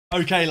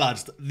Okay,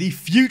 lads, the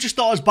Future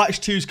Stars Batch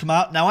 2's come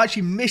out. Now, I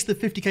actually missed the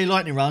 50k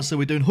lightning round, so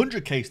we're doing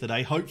 100k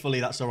today. Hopefully,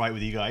 that's all right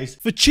with you guys.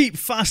 For cheap,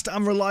 fast,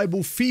 and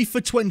reliable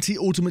FIFA 20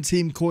 Ultimate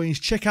Team coins,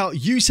 check out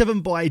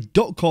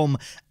u7buy.com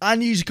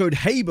and use code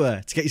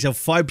HABER to get yourself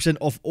 5%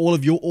 off all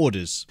of your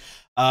orders.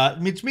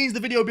 Which means the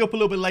video will be up a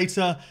little bit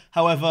later.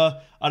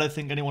 However, I don't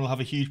think anyone will have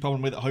a huge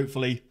problem with it,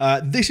 hopefully.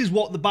 This is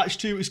what the Batch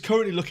 2 is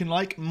currently looking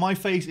like. My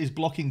face is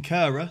blocking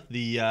Kera,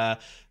 the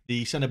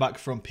centre-back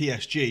from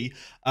PSG.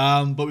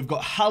 But we've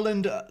got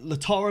Haaland,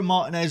 Lautaro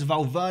Martinez,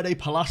 Valverde,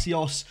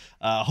 Palacios,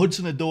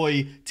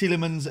 Hudson-Odoi,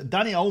 Tielemans,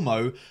 Dani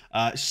Olmo,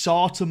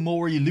 Sarr,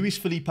 Tomori, Luis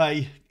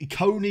Felipe,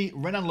 Ikone,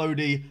 Renan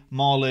Lodi,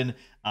 Marlon,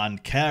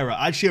 and Kera.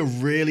 Actually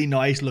a really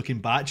nice looking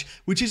batch,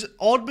 which is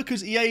odd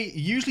because EA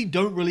usually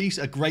don't release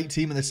a great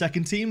team in the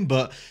second team,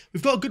 but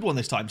we've got a good one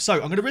this time. So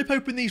I'm going to rip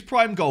open these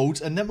prime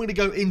golds, and then we're going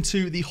to go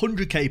into the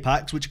 100k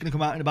packs, which are going to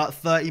come out in about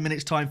 30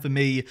 minutes time for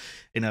me,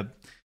 in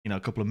a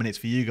couple of minutes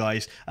for you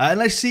guys. And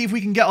let's see if we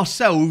can get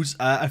ourselves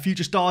a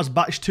Future Stars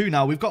Batch 2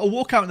 now. We've got a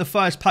walkout in the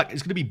first pack.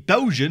 It's going to be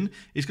Belgian.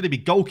 It's going to be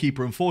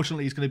goalkeeper.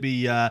 Unfortunately, it's going to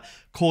be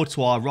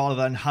Courtois rather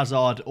than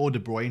Hazard or De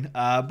Bruyne.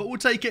 But we'll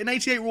take it. An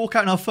 88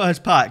 walkout in our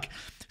first pack.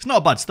 It's not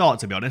a bad start,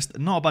 to be honest.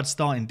 Not a bad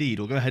start indeed.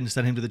 We'll go ahead and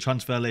send him to the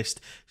transfer list,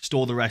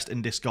 store the rest,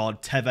 and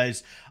discard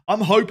Tevez.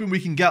 I'm hoping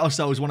we can get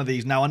ourselves one of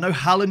these. Now, I know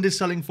Haaland is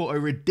selling for a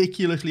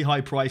ridiculously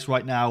high price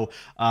right now.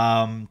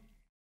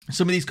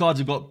 Some of these cards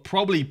have got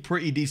probably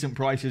pretty decent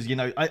prices. You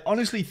know, I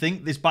honestly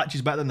think this batch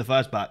is better than the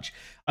first batch.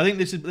 I think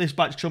this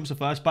batch trumps the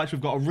first batch. We've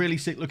got a really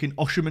sick looking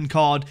Osherman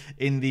card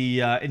in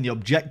the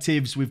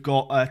objectives. We've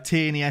got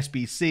Tierney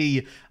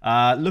SBC.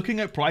 Looking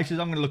at prices,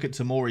 I'm going to look at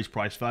Tomori's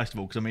price first of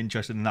all because I'm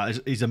interested in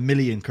that. He's $1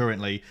 million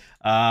currently.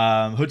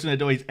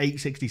 Hudson-Odoi is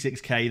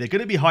 866k. They're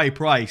going to be high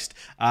priced.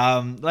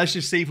 Let's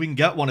just see if we can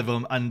get one of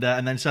them and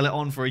then sell it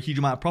on for a huge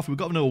amount of profit. We've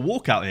got another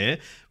walkout here.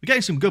 We're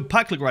getting some good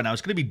pack luck right now.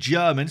 It's going to be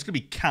German. It's going to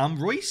be Cam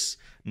Royce.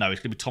 No,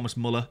 it's going to be Thomas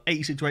Muller.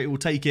 86 rate, we'll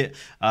take it.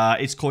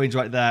 It's coins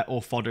right there,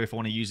 or fodder if I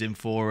want to use him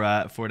for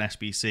an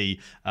SBC.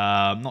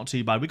 Not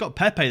too bad. We got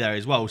Pepe there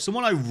as well.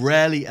 Someone I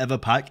rarely ever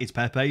pack is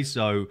Pepe,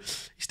 so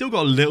he's still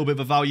got a little bit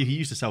of a value. He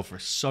used to sell for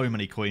so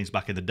many coins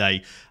back in the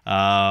day,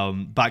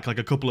 back like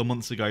a couple of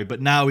months ago. But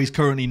now he's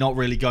currently not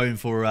really going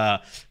for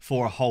a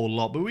whole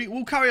lot. But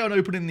we'll carry on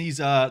opening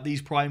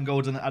these prime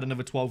golds and add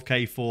another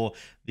 12k for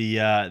the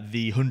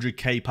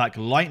 100k pack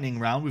lightning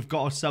round. We've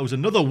got ourselves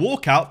another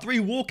walkout. 3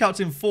 walkouts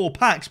in 4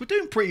 packs. We're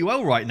doing pretty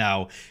well right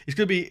now. It's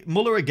going to be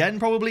Muller again,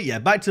 probably. Yeah,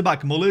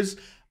 back-to-back Mullers.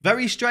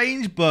 Very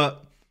strange,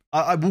 but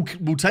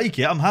we'll take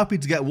it. I'm happy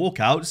to get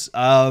walkouts.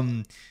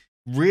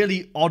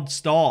 Really odd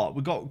start.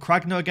 We've got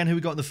Kragner again, who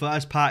we got in the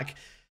first pack.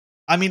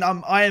 I mean,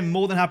 I am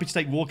more than happy to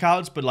take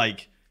walkouts, but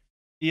like,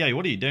 EA,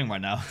 what are you doing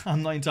right now?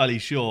 I'm not entirely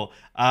sure.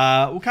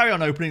 We'll carry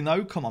on opening,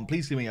 though. Come on,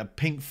 please give me a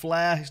pink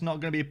flare. It's not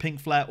going to be a pink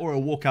flare or a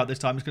walkout this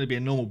time. It's going to be a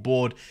normal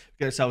board.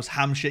 Get ourselves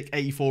Hamshik,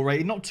 84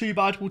 rating. Not too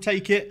bad. We'll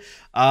take it.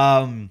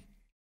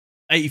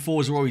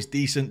 84s are always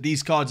decent.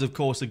 These cards, of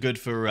course, are good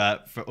for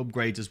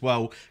upgrades as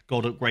well.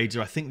 Gold upgrades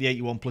are, I think, the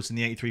 81 plus and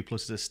the 83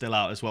 pluses are still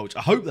out as well, which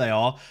I hope they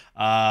are,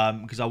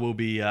 because I will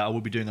be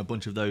doing a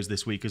bunch of those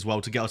this week as well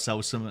to get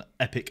ourselves some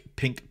epic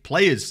pink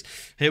players.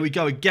 Here we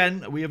go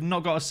again. We have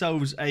not got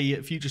ourselves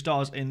a Future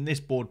Stars in this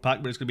board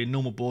pack, but it's going to be a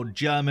normal board.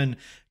 German,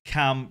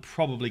 Cam,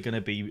 probably going to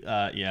be,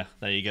 yeah,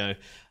 there you go.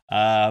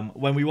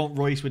 When we want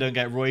Royce, we don't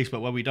get Royce, but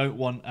when we don't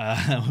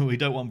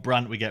want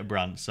Brandt, we get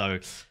Brandt. So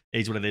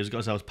he's what it is. We've got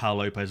ourselves Paul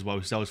Lopez as well,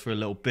 who sells for a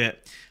little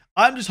bit.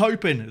 I'm just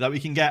hoping that we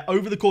can get,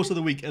 over the course of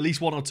the week, at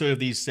least 1 or 2 of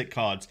these sick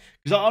cards.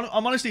 Because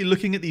I'm honestly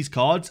looking at these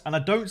cards, and I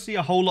don't see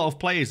a whole lot of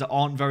players that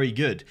aren't very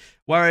good.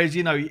 Whereas,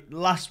 you know,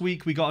 last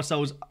week we got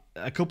ourselves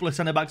a couple of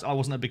centre-backs I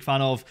wasn't a big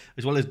fan of,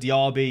 as well as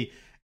Diaby.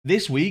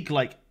 This week,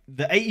 like,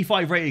 the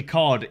 85 rated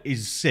card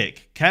is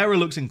sick. Kera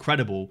looks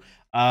incredible.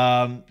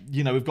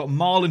 You know, we've got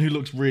Marlon, who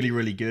looks really,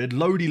 really good.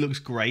 Lodi looks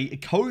great.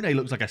 Ikone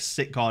looks like a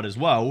sick card as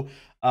well.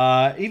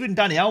 Even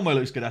Dani Olmo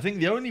looks good. I think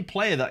the only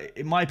player that,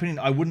 in my opinion,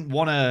 I wouldn't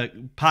want to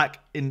pack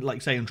in,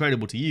 like, say,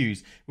 untradeable to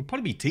use would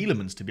probably be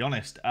Tielemans, to be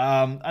honest.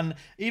 And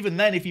even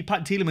then, if you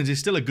pack Tielemans,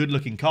 it's still a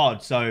good-looking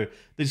card. So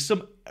there's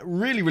some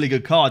really, really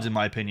good cards, in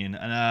my opinion.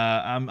 And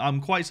I'm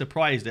quite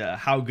surprised at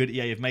how good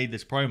EA have made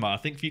this promo. I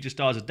think Future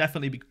Stars are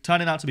definitely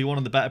turning out to be one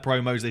of the better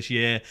promos this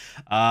year.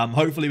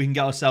 Hopefully, we can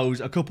get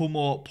ourselves a couple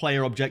more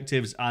player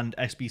objectives and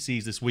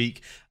SBCs this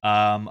week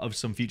of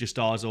some Future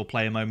Stars or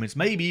player moments.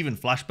 Maybe even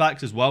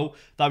flashbacks as well.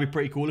 That'd be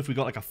pretty cool if we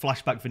got like a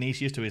flashback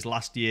Vinicius to his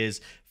last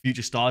year's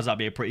Future Stars. That'd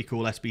be a pretty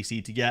cool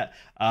SBC to get.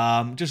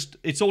 Just,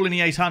 it's all in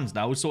EA's hands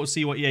now. We'll sort of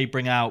see what EA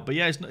bring out. But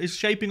yeah, it's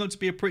shaping up to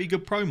be a pretty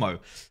good promo.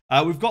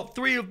 We've got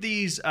 3 of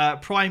these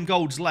prime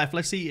golds left.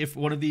 Let's see if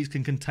one of these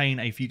can contain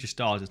a Future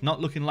Stars. It's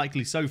not looking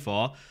likely so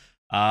far.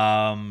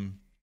 But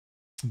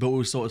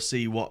we'll sort of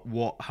see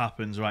what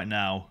happens right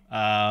now.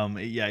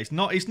 Yeah, it's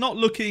not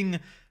looking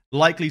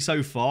likely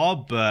so far,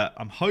 but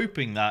I'm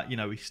hoping that, you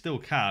know, we still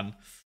can.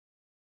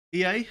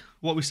 EA,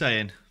 what are we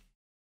saying?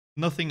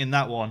 Nothing in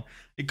that one.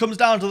 It comes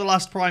down to the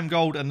last prime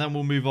gold, and then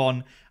we'll move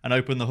on and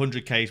open the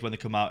 100Ks when they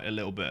come out a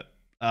little bit.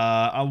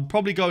 I'll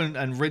probably go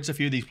and rinse a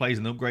few of these plays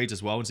and upgrades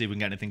as well and see if we can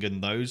get anything good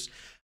in those.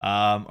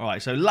 All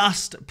right, so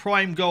last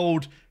prime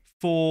gold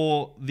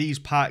for these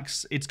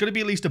packs. It's going to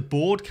be at least a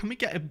board. Can we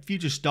get a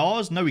future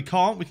stars? No, we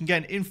can't. We can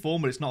get an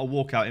inform, but it's not a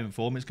walkout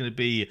inform. It's going to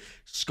be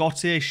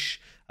Scottish.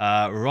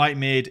 Right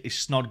mid is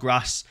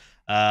Snodgrass.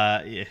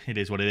 Yeah, it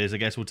is what it is. I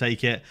guess we'll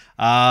take it.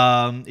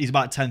 He's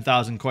about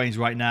 10,000 coins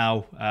right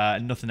now.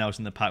 Nothing else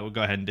in the pack. We'll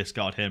go ahead and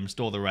discard him,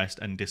 store the rest,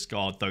 and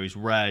discard those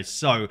rares.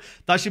 So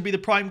that should be the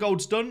prime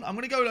golds done. I'm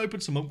going to go and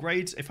open some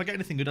upgrades. If I get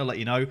anything good, I'll let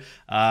you know.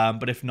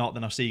 But if not,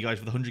 then I'll see you guys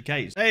for the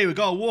 100Ks. Hey, we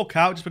got a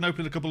walkout. Just been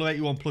opening a couple of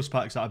 81 plus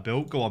packs that I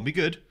built. Go on, be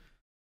good.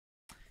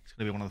 It's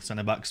going to be one of the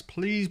centre backs.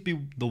 Please be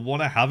the one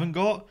I haven't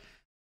got.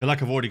 I feel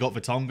like I've already got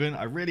Vertonghen.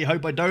 I really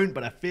hope I don't,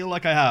 but I feel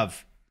like I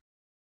have.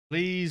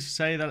 Please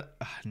say that.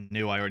 I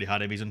knew I already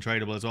had him. He's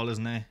untradeable as well,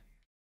 isn't he?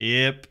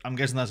 Yep. I'm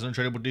guessing that's an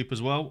untradeable dupe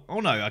as well. Oh,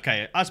 no.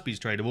 Okay. Aspie's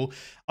tradable.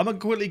 I'm going to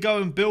quickly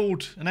go and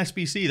build an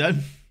SBC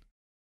then.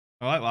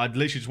 All right. Well, I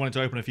literally just wanted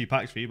to open a few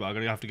packs for you, but I'm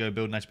going to have to go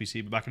build an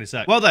SBC. But back in a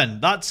sec. Well,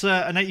 then. That's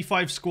an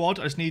 85 squad.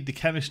 I just need the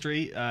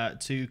chemistry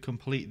to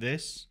complete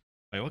this.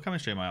 Wait, what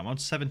chemistry am I on? I'm on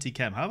 70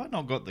 chem. How have I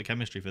not got the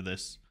chemistry for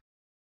this?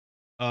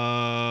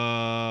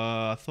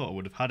 I thought I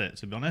would have had it,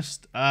 to be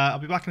honest. I'll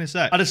be back in a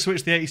sec. I just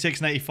switched the 86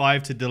 and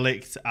 85 to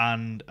Delict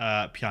and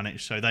Pjanic.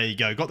 So there you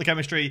go. Got the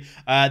chemistry.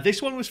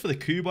 This one was for the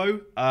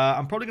Kubo.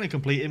 I'm probably going to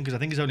complete him because I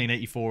think it's only an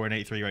 84 and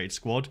 83 rated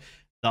squad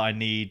that I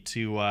need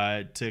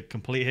to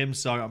complete him.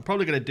 So I'm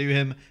probably going to do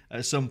him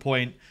at some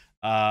point.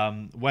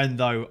 When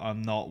though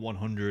I'm not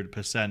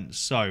 100%.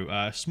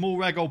 So small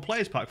rare gold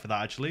players pack for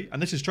that actually.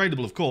 And this is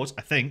tradable, of course,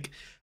 I think.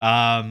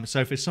 So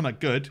if it's something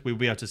good, we'll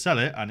be able to sell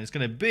it. And it's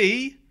going to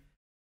be...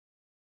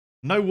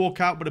 no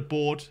walkout, but a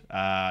board.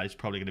 It's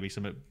probably going to be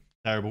something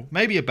terrible.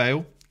 Maybe a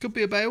Bale. Could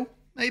be a Bale.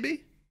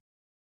 Maybe.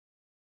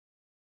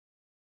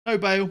 No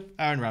Bale.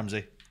 Aaron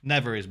Ramsey.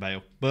 Never is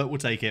Bale. But we'll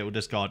take it. We'll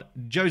discard.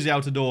 Josie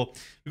Altidore.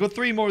 We've got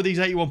 3 more of these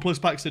 81 plus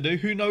packs to do.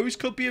 Who knows?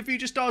 Could be a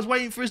future stars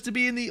waiting for us to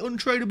be in the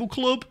untradeable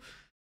club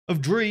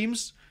of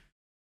dreams.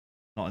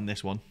 Not in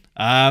this one.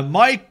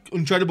 My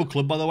untradeable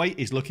club, by the way,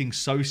 is looking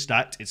so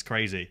stacked. It's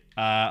crazy.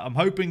 I'm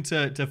hoping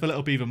to fill it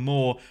up even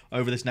more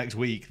over this next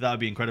week. That would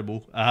be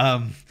incredible.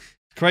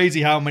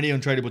 Crazy how many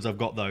untradables I've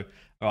got, though.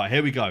 All right,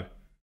 here we go.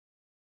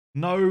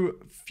 No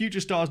future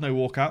stars, no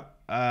walkout.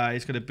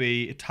 It's going to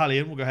be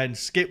Italian. We'll go ahead and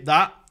skip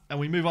that. And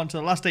we move on to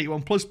the last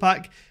 81 plus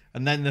pack.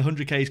 And then the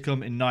 100Ks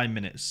come in 9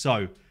 minutes.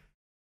 So,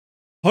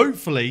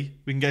 hopefully,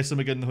 we can get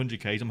something good in the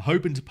 100Ks. I'm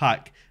hoping to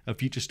pack a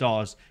future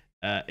stars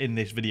in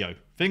this video.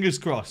 Fingers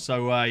crossed.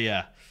 So,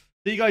 yeah.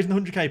 See you guys in the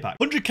 100K pack.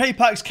 100K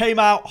packs came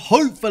out.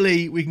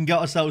 Hopefully, we can get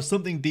ourselves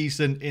something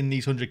decent in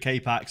these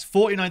 100K packs.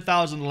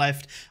 49,000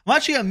 left. I'm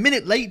actually a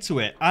minute late to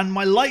it, and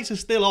my lights are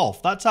still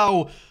off. That's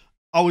how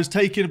I was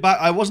taken aback.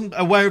 I wasn't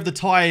aware of the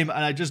time,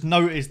 and I just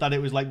noticed that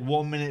it was like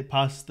 1 minute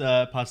past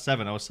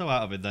 7. I was so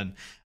out of it then.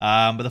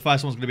 But the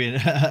first one's going to be,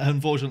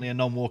 unfortunately, a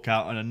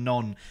non-walkout and a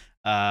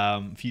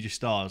non-future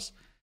stars.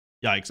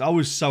 Yikes. I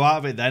was so out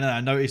of it then, and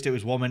I noticed it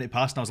was 1 minute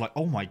past, and I was like,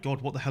 oh my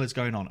god, what the hell is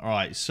going on? All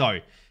right, so...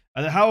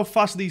 and how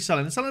fast are these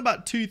selling? They're selling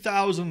about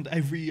 2,000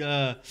 every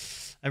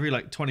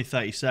like 20,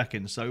 30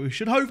 seconds. So we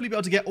should hopefully be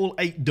able to get all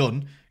 8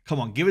 done. Come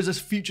on, give us a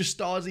future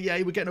stars.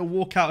 EA, we're getting a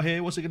walkout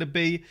here. What's it going to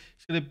be?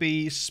 It's going to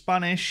be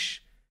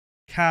Spanish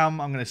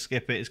Cam. I'm going to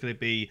skip it. It's going to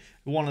be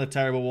one of the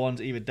terrible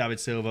ones, either David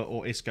Silva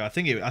or Isco. I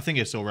think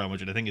it's still Real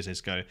Madrid. I think it's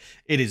Isco.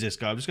 It is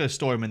Isco. I'm just going to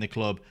store him in the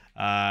club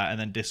and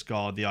then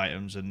discard the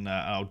items, and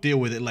I'll deal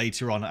with it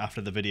later on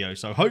after the video.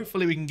 So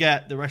hopefully we can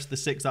get the rest of the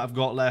 6 that I've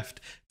got left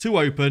to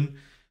open.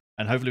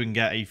 And hopefully we can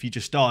get a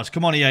future stars.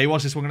 Come on, EA.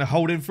 What's this one going to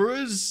hold in for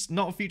us?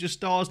 Not a future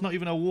stars. Not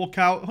even a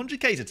walkout.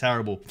 100Ks are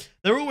terrible.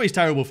 They're always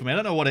terrible for me. I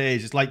don't know what it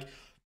is. It's like,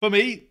 for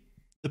me,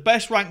 the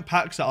best ranked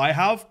packs that I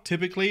have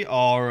typically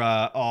are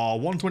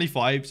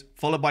 125s,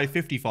 followed by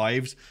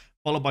 55s,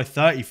 followed by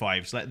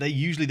 35s. Like, they're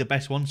usually the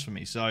best ones for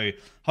me. So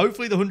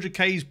hopefully the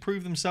 100Ks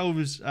prove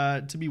themselves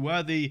to be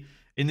worthy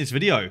in this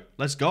video.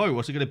 Let's go.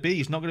 What's it going to be?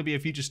 It's not going to be a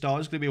future star.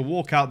 It's going to be a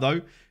walkout,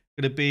 though.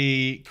 Going to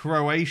be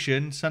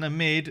Croatian, centre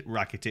mid,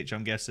 Rakitic,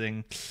 I'm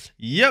guessing.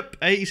 Yep,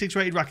 86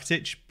 rated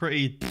Rakitic,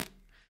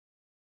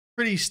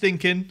 pretty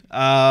stinking.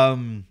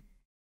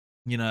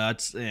 You know,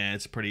 it's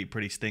a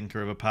pretty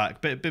stinker of a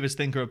pack. Bit of a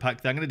stinker of a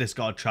pack there. I'm going to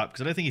discard Trap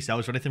because I don't think he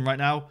sells for anything right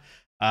now.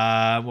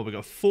 Well, we've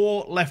got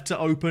 4 left to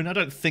open. I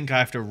don't think I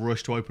have to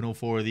rush to open all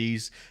 4 of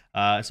these.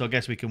 So I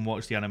guess we can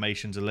watch the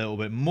animations a little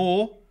bit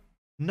more.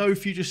 No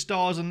future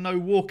stars and no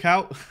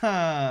walkout.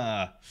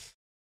 Ha.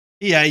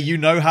 Yeah, you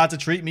know how to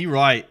treat me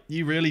right.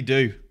 You really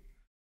do.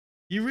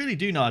 You really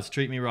do know how to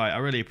treat me right. I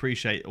really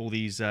appreciate all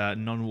these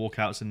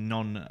non-walkouts and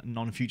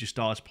non-future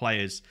stars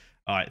players.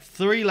 All right,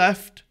 3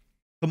 left.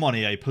 Come on,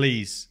 EA,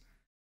 please.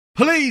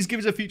 Please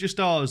give us a future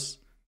stars.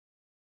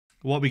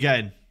 What are we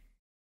getting?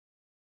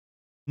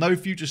 No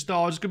future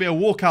stars. It's going to be a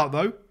walkout,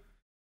 though.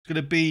 It's going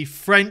to be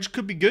French.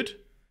 Could be good.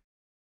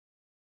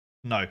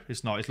 No,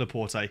 it's not. It's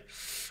Laporte.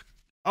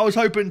 I was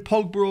hoping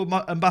Pogba or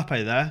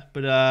Mbappe there,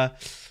 but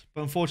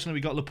unfortunately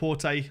we got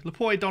Laporte.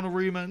 Laporte,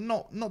 Donnarumma,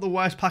 not the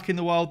worst pack in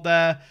the world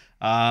there.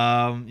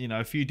 You know,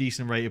 a few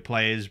decent rated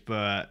players,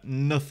 but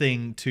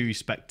nothing too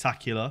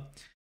spectacular.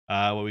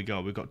 What we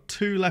got? We've got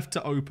 2 left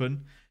to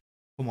open.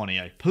 Come on,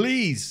 EA.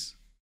 Please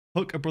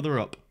hook a brother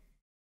up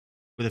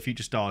with a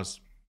future stars.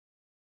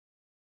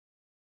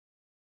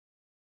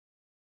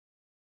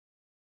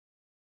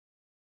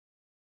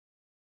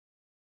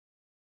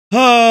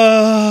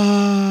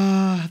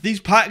 These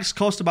packs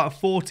cost about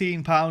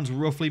 £14,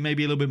 roughly,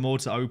 maybe a little bit more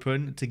to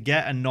open. To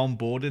get a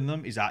non-board in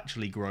them is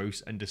actually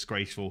gross and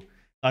disgraceful.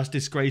 That's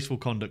disgraceful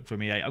conduct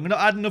from EA. I'm going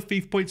to add enough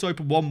FIFA points to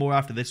open one more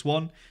after this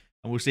one,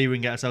 and we'll see if we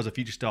can get ourselves a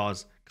future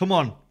stars. Come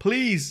on,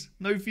 please.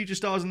 No future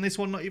stars in this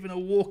one, not even a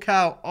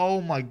walkout.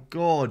 Oh my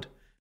god.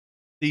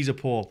 These are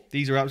poor.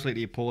 These are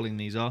absolutely appalling,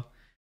 these are.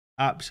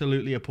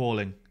 Absolutely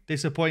appalling.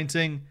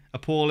 Disappointing,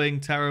 appalling,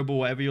 terrible,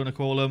 whatever you want to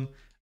call them.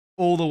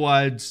 All the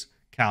words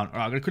count. All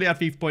right, I'm going to quickly add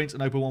FIFA points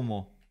and open one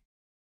more.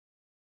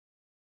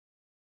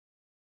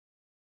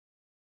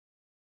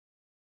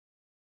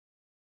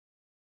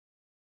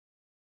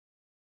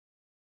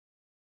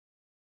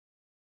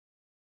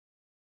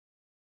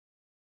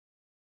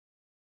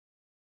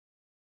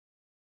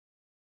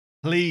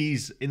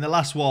 Please, in the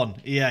last one,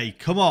 EA.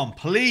 Come on,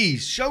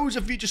 please. Show us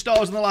a future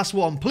stars in the last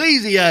one.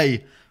 Please,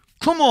 EA.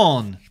 Come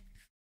on.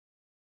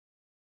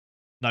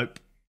 Nope.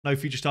 No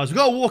future stars. We've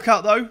got a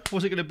walkout, though.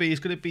 What's it going to be?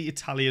 It's going to be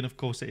Italian. Of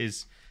course it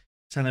is.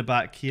 Centre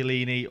back,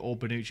 Chiellini or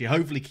Bonucci.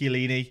 Hopefully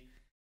Chiellini.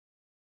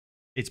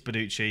 It's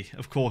Bonucci.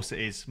 Of course it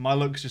is. My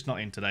luck's just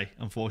not in today,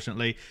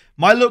 unfortunately.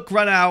 My luck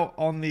ran out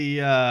on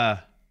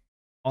the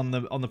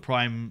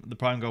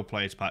prime gold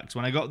players packs.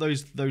 When I got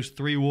those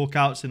 3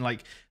 walkouts in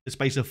like the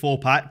space of 4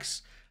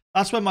 packs,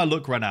 that's when my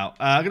luck ran out.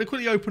 I'm going to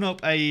quickly open up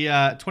a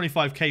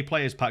 25k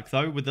players pack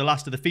though with the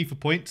last of the FIFA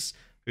points.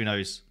 Who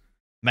knows?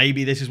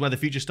 Maybe this is where the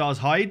future stars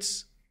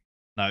hides.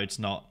 No, it's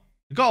not.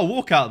 We've got a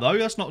walkout though.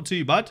 That's not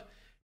too bad.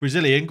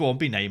 Brazilian. Go on,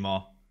 be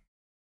Neymar.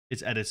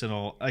 It's Edison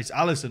or it's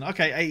Allison.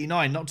 Okay,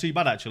 89. Not too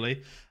bad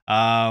actually.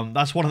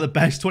 That's one of the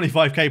best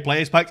 25k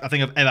players packs I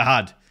think I've ever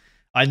had.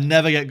 I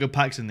never get good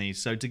packs in these,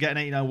 so to get an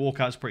 89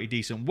 walkout's pretty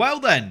decent.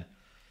 Well then,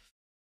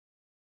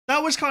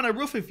 that was kind of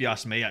rough if you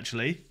ask me,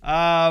 actually.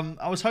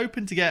 I was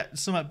hoping to get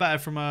something better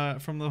from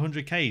the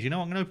 100Ks. You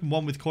know, I'm going to open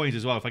one with coins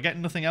as well. If I get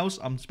nothing else,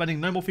 I'm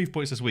spending no more FIFA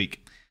points this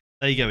week.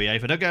 There you go, EA.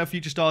 If I don't get a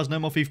future stars, no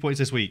more FIFA points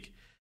this week.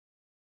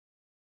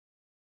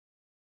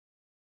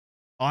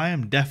 I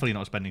am definitely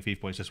not spending FIFA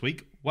points this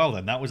week. Well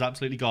then, that was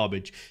absolutely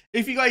garbage.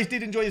 If you guys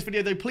did enjoy this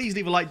video though, please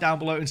leave a like down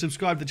below and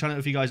subscribe to the channel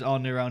if you guys are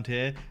new around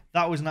here.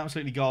 That was an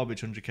absolutely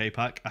garbage 100k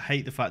pack. I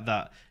hate the fact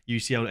that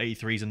UCL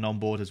 83s are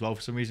non-board as well.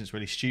 For some reason, it's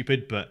really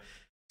stupid, but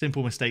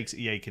simple mistakes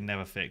EA can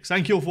never fix.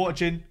 Thank you all for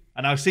watching,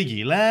 and I'll see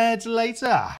you lads later.